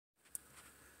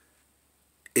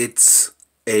It's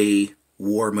a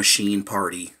war machine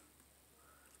party.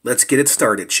 Let's get it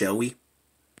started, shall we?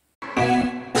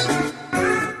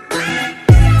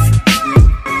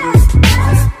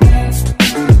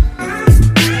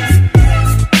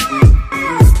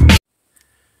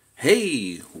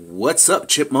 Hey, what's up,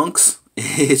 chipmunks?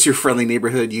 It's your friendly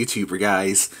neighborhood YouTuber,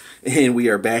 guys, and we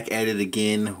are back at it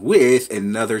again with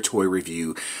another toy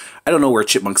review. I don't know where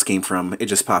chipmunks came from. It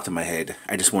just popped in my head.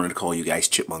 I just wanted to call you guys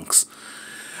chipmunks.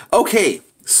 Okay,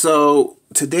 so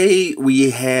today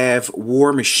we have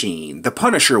War Machine, the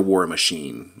Punisher War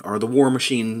Machine, or the War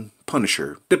Machine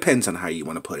Punisher. Depends on how you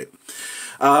want to put it.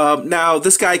 Now,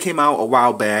 this guy came out a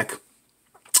while back.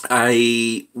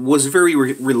 I was very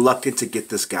reluctant to get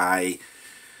this guy.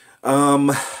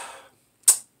 I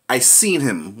seen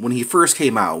him when he first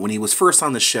came out, when he was first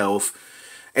on the shelf.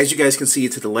 As you guys can see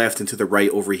to the left and to the right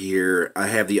over here, I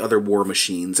have the other War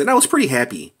Machines, and I was pretty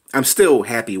happy. I'm still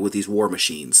happy with these War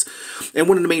Machines. And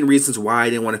one of the main reasons why I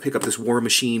didn't want to pick up this War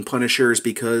Machine Punisher is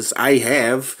because I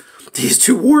have these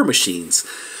two War Machines.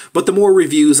 But the more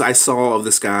reviews I saw of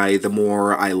this guy, the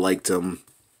more I liked him.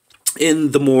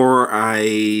 And the more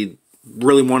I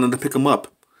really wanted to pick him up.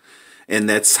 And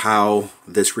that's how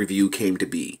this review came to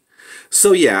be.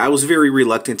 So yeah, I was very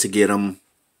reluctant to get him.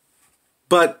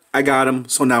 But I got him,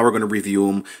 so now we're going to review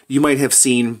him. You might have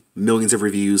seen millions of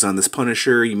reviews on this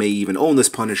Punisher. You may even own this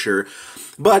Punisher.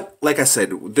 But, like I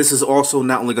said, this is also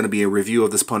not only going to be a review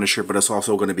of this Punisher, but it's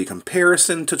also going to be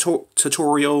comparison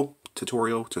tutorial.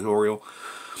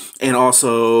 And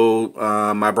also,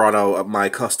 I brought out my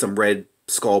custom Red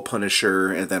Skull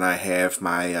Punisher, and then I have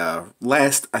my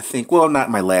last, I think, well, not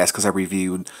my last, because I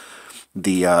reviewed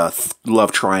the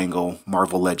Love Triangle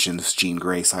Marvel Legends Jean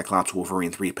Grey Cyclops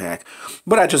Wolverine 3-pack.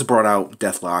 But I just brought out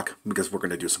Deathlock because we're going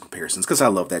to do some comparisons because I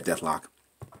love that Deathlock.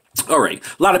 Alright,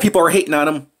 a lot of people are hating on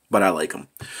him, but I like him.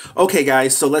 Okay,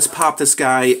 guys, so let's pop this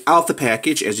guy out the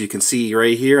package. As you can see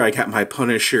right here, I got my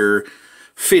Punisher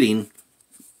fitting,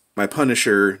 my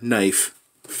Punisher knife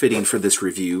fitting for this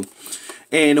review.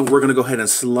 And we're going to go ahead and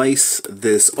slice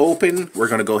this open. We're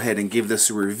going to go ahead and give this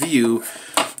a review.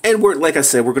 And like I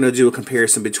said, we're going to do a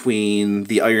comparison between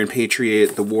the Iron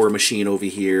Patriot, the War Machine over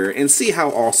here, and see how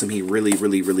awesome he really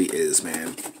is,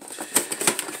 man.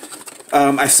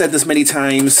 I've said this many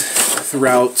times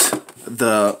throughout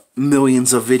the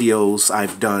millions of videos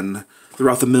I've done,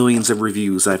 throughout the millions of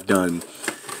reviews I've done.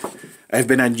 I've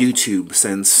been on YouTube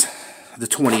since the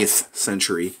 20th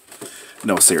century.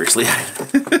 No, seriously.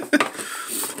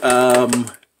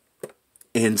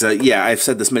 Yeah, I've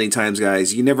said this many times,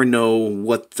 guys. You never know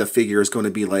what the figure is going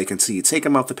to be like until you take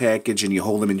him out the package and you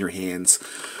hold him in your hands.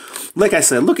 Like I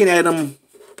said, looking at him,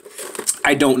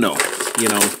 I don't know, you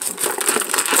know.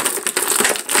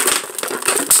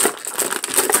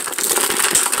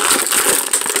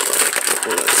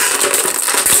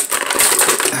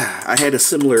 I had a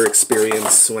similar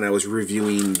experience when I was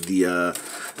reviewing the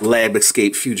Lab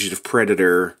Escape Fugitive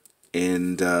Predator,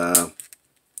 and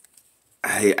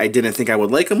I didn't think I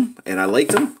would like him, and I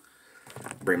liked him.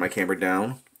 Bring my camera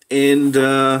down. And,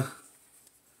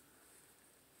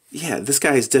 yeah, this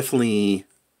guy is definitely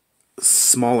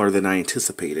smaller than I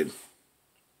anticipated.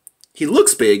 He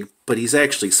looks big, but he's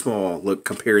actually small, look,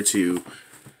 compared to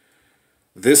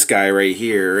this guy right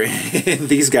here. And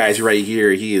these guys right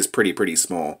here, he is pretty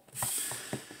small.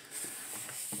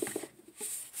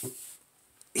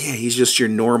 Yeah, he's just your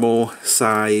normal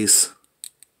size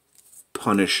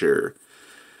Punisher.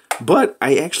 But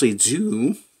I actually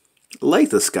do like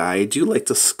this guy. I do like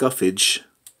the scuffage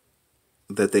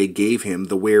that they gave him,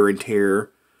 the wear and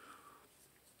tear.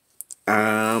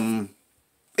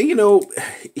 You know,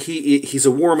 he's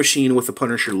a War Machine with a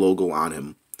Punisher logo on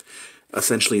him.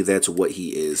 Essentially, that's what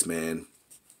he is, man.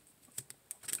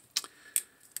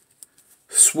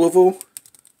 Swivel.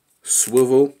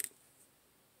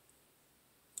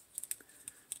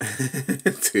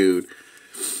 Dude.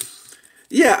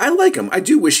 Yeah, I like him. I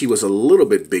do wish he was a little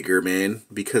bit bigger, man,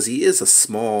 because he is a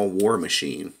small War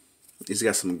Machine. He's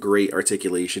got some great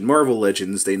articulation. Marvel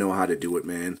Legends, they know how to do it,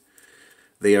 man.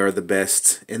 They are the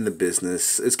best in the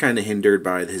business. It's kind of hindered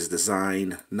by his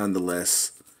design,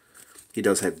 nonetheless. He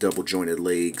does have double-jointed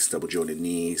legs, double-jointed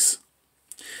knees.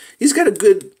 He's got a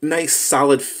good, nice,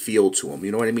 solid feel to him.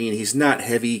 You know what I mean? He's not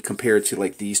heavy compared to,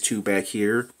 like, these two back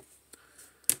here.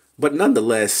 But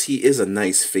nonetheless, he is a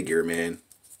nice figure, man.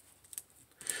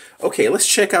 Okay, let's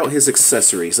check out his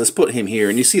accessories. Let's put him here,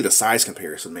 and you see the size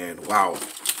comparison, man. Wow.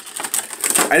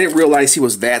 I didn't realize he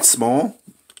was that small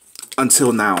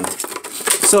until now.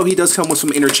 So he does come with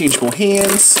some interchangeable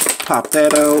hands. Pop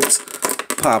that out.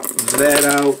 Pop that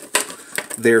out.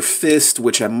 Their fist,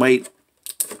 which I might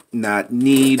not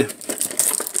need.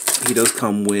 He does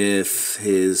come with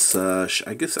his, I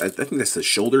think that's the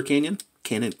shoulder cannon.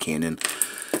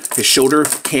 His shoulder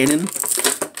cannon.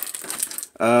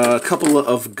 A couple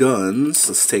of guns.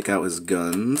 Let's take out his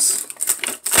guns.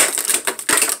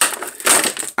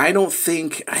 I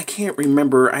can't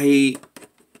remember. I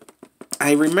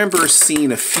remember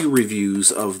seeing a few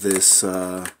reviews of this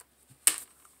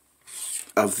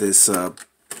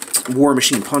War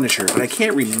Machine Punisher, but I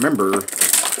can't remember.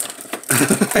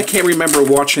 I can't remember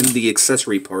watching the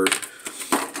accessory part.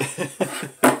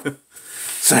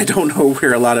 So I don't know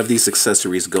where a lot of these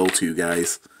accessories go to,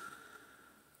 guys.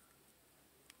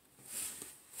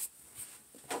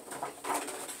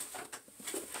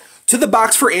 To the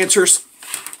box for answers.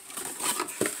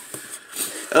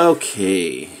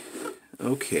 Okay,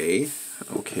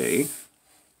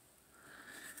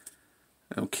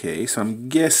 so I'm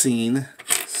guessing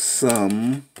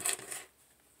some...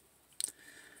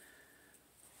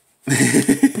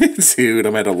 Dude,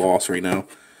 I'm at a loss right now.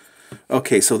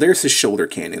 Okay, so there's his shoulder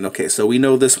cannon. Okay, so we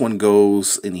know this one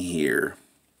goes in here.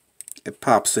 It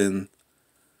pops in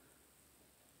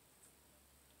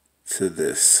to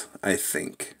this, I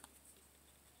think.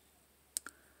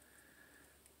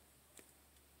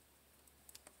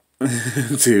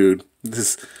 Dude,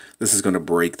 this is gonna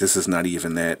break. This is not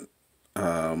even that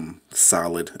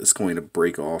solid. It's going to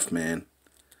break off, man.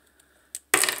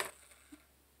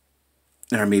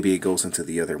 Or maybe it goes into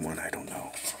the other one. I don't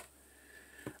know.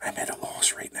 I'm at a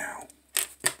loss right now.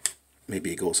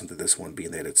 Maybe it goes into this one,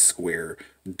 being that it's square.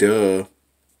 Duh.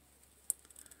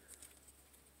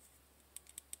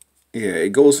 Yeah,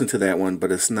 it goes into that one,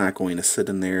 but it's not going to sit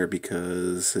in there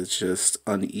because it's just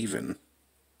uneven.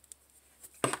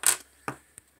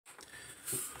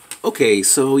 Okay,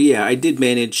 so yeah, I did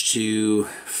manage to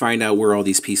find out where all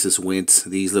these pieces went.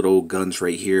 These little guns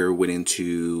right here went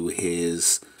into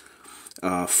his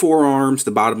forearms,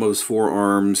 the bottom of his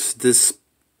forearms. This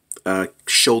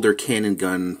shoulder cannon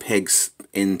gun pegs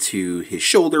into his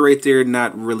shoulder right there.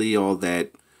 Not really all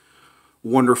that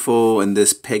wonderful. And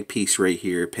this peg piece right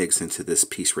here pegs into this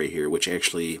piece right here, which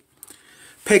actually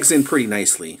pegs in pretty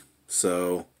nicely.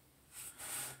 So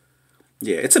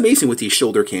yeah, it's amazing with these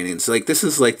shoulder cannons. Like, this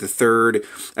is like the third.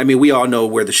 I mean, we all know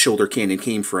where the shoulder cannon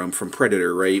came from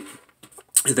Predator, right?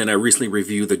 And then I recently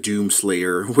reviewed the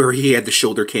Doomslayer, where he had the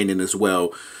shoulder cannon as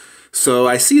well. So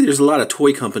I see there's a lot of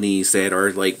toy companies that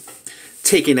are, like,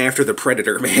 taking after the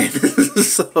Predator, man.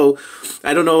 So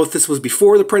I don't know if this was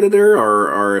before the Predator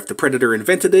or if the Predator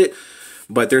invented it.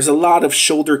 But there's a lot of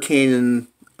shoulder cannon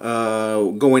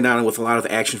going on with a lot of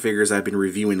action figures I've been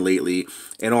reviewing lately,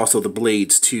 and also the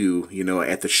blades too. You know,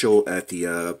 at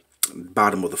the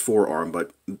bottom of the forearm,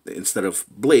 but instead of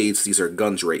blades, these are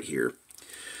guns right here.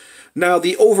 Now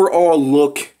the overall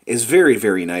look is very,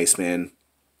 very nice, man.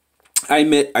 I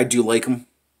admit I do like them.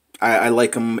 I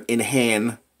like them in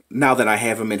hand. Now that I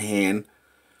have them in hand,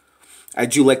 I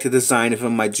do like the design of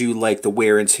them. I do like the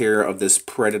wear and tear of this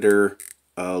Predator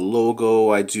logo.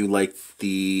 I do like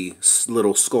the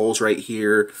little skulls right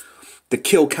here. The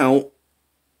kill count.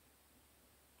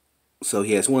 So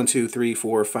he has 1, 2, 3,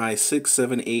 4, 5, 6,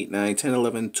 7, 8, 9, 10,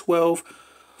 11, 12,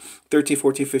 13,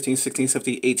 14, 15, 16,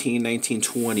 17, 18, 19,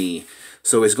 20.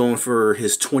 So he's going for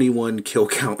his 21 kill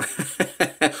count.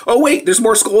 Oh wait, there's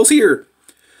more skulls here.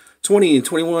 20,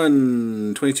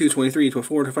 21, 22, 23,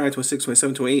 24, 25, 26,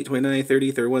 27, 28, 29,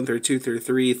 30, 31, 32,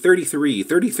 33,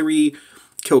 33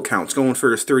 kill counts. Going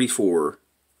for his 34.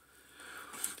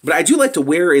 But I do like the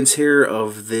wear and tear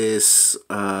of this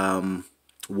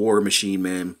War Machine,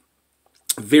 man.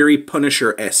 Very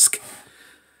Punisher-esque.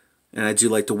 And I do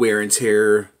like the wear and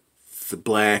tear. The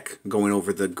black going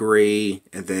over the gray,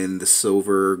 and then the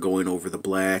silver going over the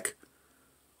black.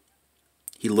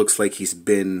 He looks like he's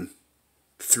been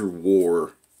through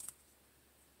war.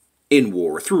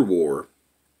 Through war.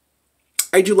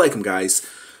 I do like him, guys.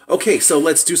 Okay, so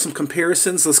let's do some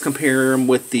comparisons. Let's compare him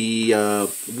with the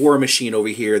War Machine over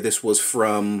here. This was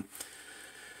from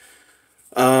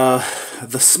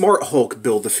the Smart Hulk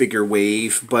Build-A-Figure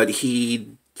wave, but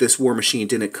this War Machine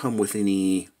didn't come with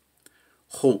any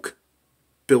Hulk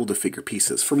Build-A-Figure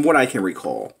pieces, from what I can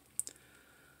recall.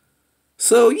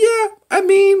 So, yeah, I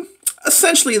mean,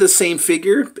 essentially the same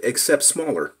figure, except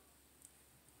smaller.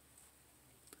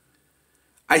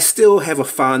 I still have a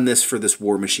fondness for this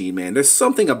War Machine, man. There's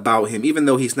something about him, even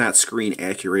though he's not screen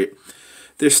accurate.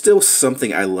 There's still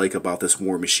something I like about this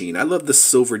War Machine. I love the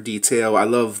silver detail. I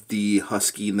love the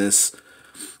huskiness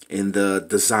and the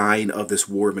design of this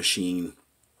War Machine.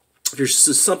 There's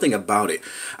just something about it.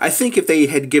 I think if they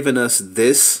had given us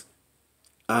this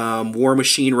War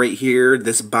Machine right here,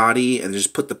 this body, and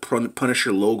just put the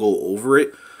Punisher logo over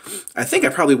it, I think I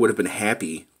probably would have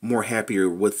been more happier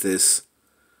with this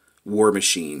War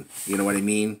Machine. You know what I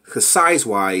mean? Because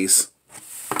size-wise,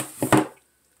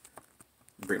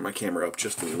 bring my camera up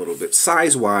just a little bit.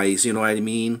 Size-wise, you know what I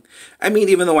mean? I mean,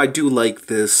 even though I do like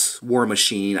this War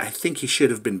Machine, I think he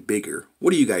should have been bigger.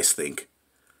 What do you guys think?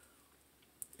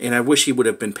 And I wish he would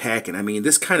have been packing. I mean,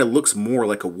 this kind of looks more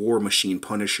like a War Machine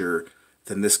Punisher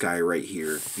than this guy right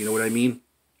here. You know what I mean?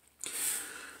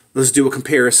 Let's do a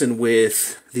comparison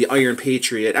with the Iron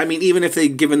Patriot. I mean, even if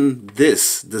they'd given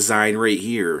this design right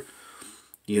here,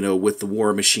 you know, with the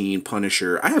War Machine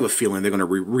Punisher, I have a feeling they're going to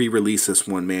re-release this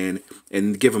one, man,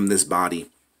 and give him this body.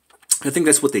 I think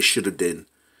that's what they should have did.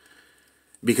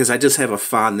 Because I just have a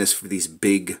fondness for these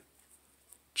big,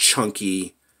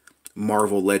 chunky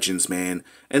Marvel Legends, man.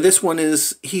 And this one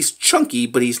is, he's chunky,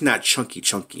 but he's not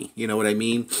chunky. You know what I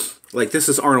mean? Like, this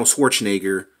is Arnold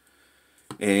Schwarzenegger,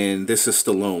 and this is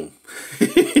Stallone.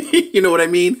 You know what I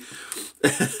mean?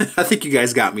 I think you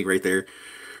guys got me right there.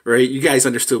 Right? You guys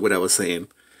understood what I was saying.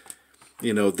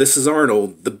 You know, this is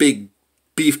Arnold, the big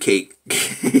beefcake.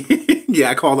 Yeah,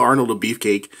 I called Arnold a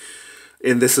beefcake.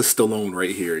 And this is Stallone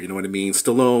right here. You know what I mean?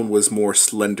 Stallone was more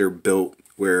slender built,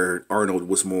 where Arnold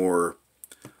was more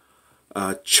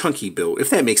chunky built. If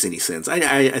that makes any sense.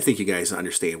 I think you guys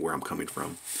understand where I'm coming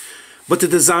from. But the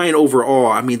design overall,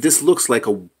 I mean, this looks like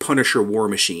a Punisher War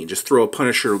Machine. Just throw a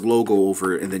Punisher logo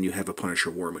over it, and then you have a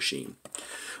Punisher War Machine.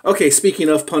 Okay, speaking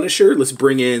of Punisher, let's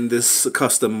bring in this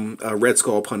custom Red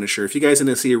Skull Punisher. If you guys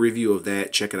didn't see a review of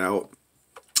that, check it out.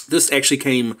 This actually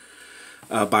came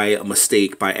by a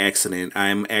mistake, by accident.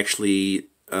 I actually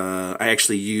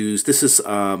used, this is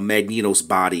Magneto's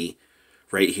body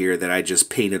right here that I just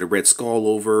painted a red skull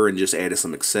over and just added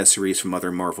some accessories from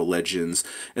other Marvel Legends.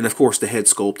 And of course the head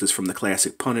sculpt is from the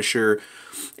classic Punisher.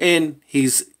 And he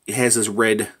has his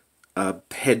red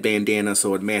head bandana,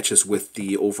 so it matches with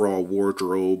the overall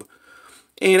wardrobe.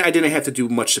 And I didn't have to do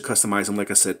much to customize him.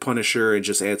 Like I said, Punisher, and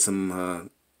just add some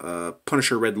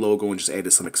Punisher red logo and just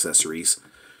added some accessories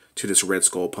to this Red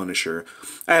Skull Punisher.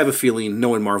 I have a feeling,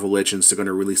 knowing Marvel Legends, they're going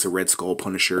to release a Red Skull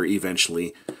Punisher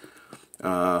eventually.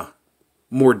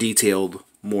 More detailed,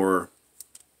 more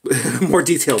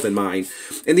detailed than mine.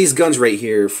 And these guns right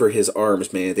here for his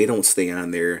arms, man, they don't stay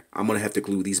on there. I'm going to have to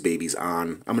glue these babies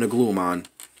on. I'm going to glue them on,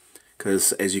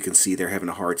 because as you can see, they're having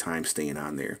a hard time staying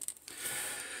on there.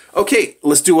 Okay,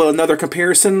 let's do another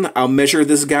comparison. I'll measure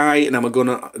this guy, and I'm going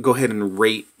to go ahead and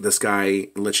rate this guy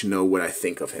and let you know what I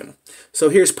think of him. So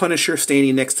here's Punisher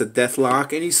standing next to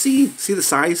Deathlock, and you see the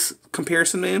size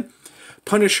comparison, man?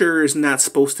 Punisher is not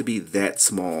supposed to be that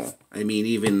small. I mean,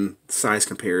 even size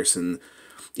comparison,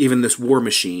 even this War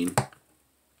Machine.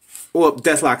 Well,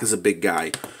 Deathlock is a big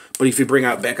guy, but if you bring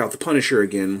back out the Punisher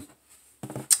again,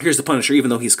 here's the Punisher, even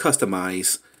though he's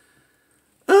customized.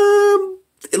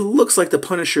 It looks like the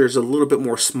Punisher is a little bit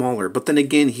more smaller, but then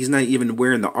again, he's not even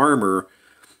wearing the armor,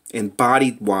 and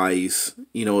body-wise,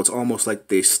 you know, it's almost like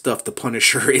they stuffed the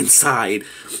Punisher inside.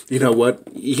 You know what?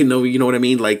 You know what I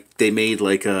mean? Like they made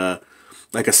like a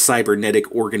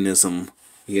cybernetic organism.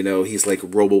 You know, he's like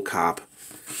RoboCop.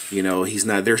 You know, he's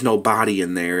not. There's no body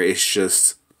in there. It's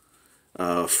just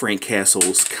Frank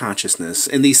Castle's consciousness.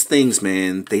 And these things,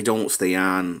 man, they don't stay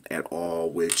on at all,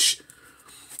 which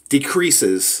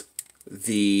decreases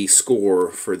the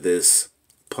score for this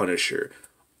Punisher.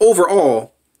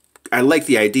 Overall, I like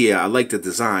the idea, I like the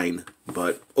design,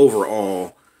 but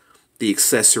overall, the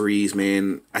accessories,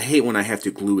 man, I hate when I have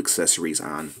to glue accessories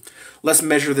on. Let's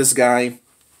measure this guy,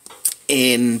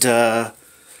 and I'll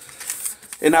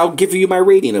give you my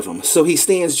rating of him. So he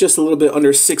stands just a little bit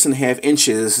under 6.5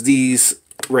 inches. These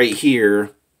right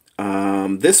here,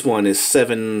 this one is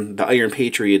 7, the Iron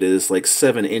Patriot is like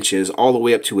 7 inches, all the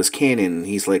way up to his cannon,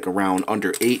 he's like around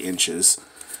under 8 inches.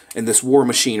 And this War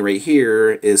Machine right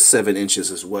here is 7 inches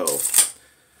as well.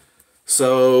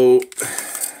 So,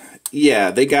 yeah,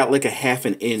 they got like a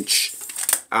 1/2 inch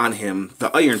on him.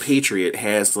 The Iron Patriot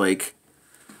has like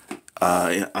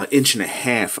an 1.5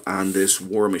 inches on this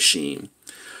War Machine.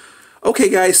 Okay,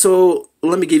 guys, so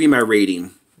let me give you my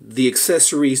rating. The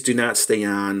accessories do not stay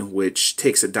on, which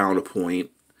takes it down a point.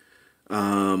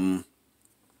 The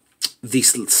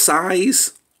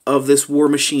size of this War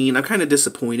Machine, I'm kind of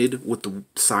disappointed with the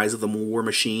size of the War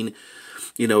Machine.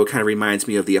 You know, it kind of reminds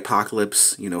me of the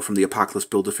Apocalypse, you know, from the Apocalypse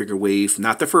Build-A-Figure wave.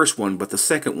 Not the first one, but the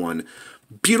second one.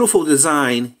 Beautiful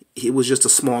design. It was just a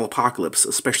small Apocalypse,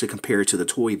 especially compared to the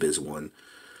Toy Biz one.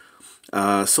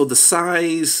 So the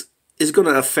size is going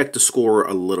to affect the score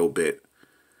a little bit.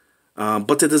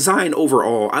 But the design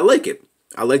overall, I like it.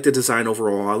 I like the design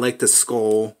overall. I like the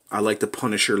skull. I like the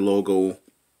Punisher logo.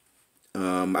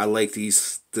 I like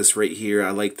this right here.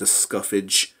 I like the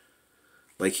scuffage,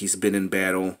 like he's been in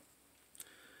battle.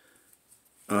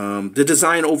 The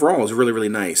design overall is really, really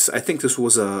nice. I think this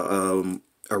was a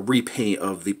repaint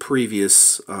of the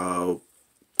previous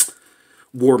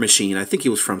War Machine. I think he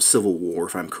was from Civil War,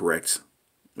 if I'm correct.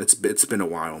 It's been a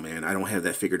while, man. I don't have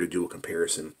that figure to do a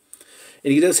comparison.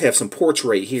 And he does have some ports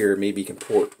right here. Maybe you can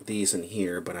port these in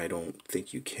here, but I don't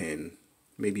think you can.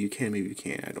 Maybe you can, maybe you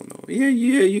can't. I don't know. Yeah,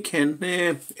 you can.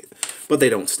 But they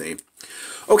don't stay.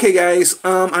 Okay, guys.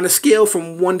 On a scale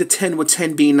from 1 to 10, with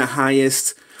 10 being the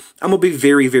highest, I'm going to be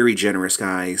very, very generous,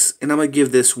 guys. And I'm going to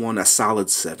give this one a solid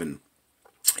 7.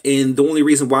 And the only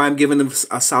reason why I'm giving him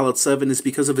a solid 7 is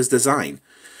because of his design.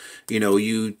 You know,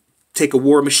 you take a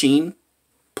War Machine,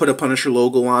 put a Punisher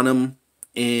logo on him,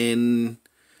 and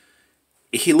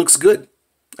he looks good.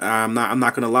 I'm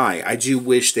not gonna lie. I do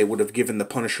wish they would have given the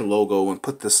Punisher logo and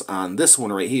put this on this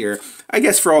one right here. I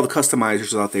guess for all the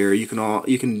customizers out there, you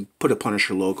can put a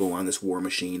Punisher logo on this War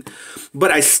Machine.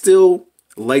 But I still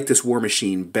like this War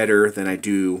Machine better than I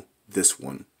do this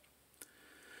one.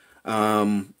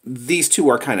 These two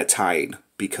are kind of tied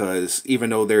because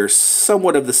even though they're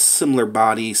somewhat of the similar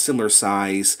body, similar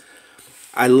size,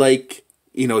 I like,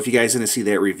 you know, if you guys didn't see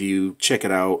that review, check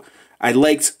it out. I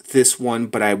liked this one,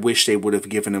 but I wish they would have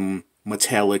given him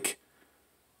metallic,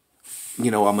 you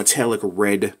know, a metallic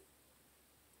red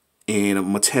and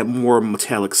a more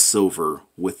metallic silver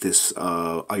with this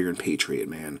Iron Patriot,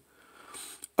 man.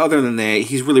 Other than that,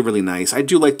 he's really, really nice. I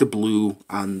do like the blue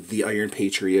on the Iron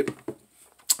Patriot.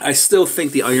 I still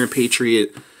think the Iron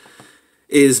Patriot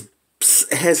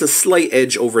has a slight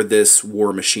edge over this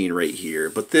War Machine right here.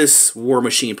 But this War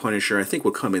Machine Punisher, I think,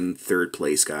 will come in 3rd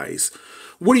place, guys.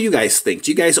 What do you guys think? Do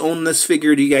you guys own this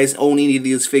figure? Do you guys own any of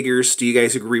these figures? Do you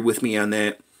guys agree with me on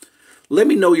that? Let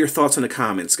me know your thoughts in the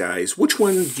comments, guys. Which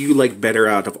one do you like better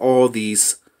out of all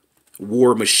these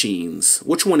War Machines?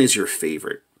 Which one is your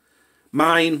favorite?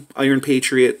 Mine, Iron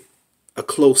Patriot. A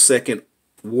close second,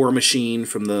 War Machine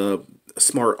from the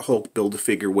Smart Hulk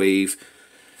Build-A-Figure wave.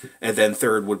 And then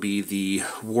 3rd would be the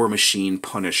War Machine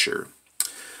Punisher.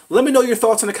 Let me know your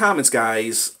thoughts in the comments,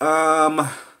 guys.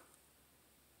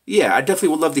 Yeah, I definitely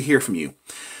would love to hear from you.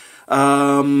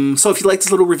 So if you like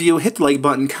this little review, hit the like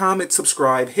button, comment,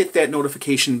 subscribe, hit that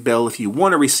notification bell if you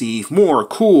want to receive more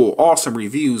cool, awesome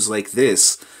reviews like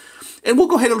this. And we'll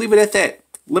go ahead and leave it at that.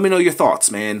 Let me know your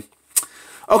thoughts, man.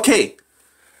 Okay,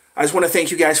 I just want to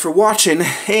thank you guys for watching,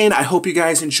 and I hope you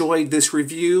guys enjoyed this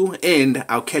review, and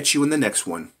I'll catch you in the next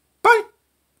one.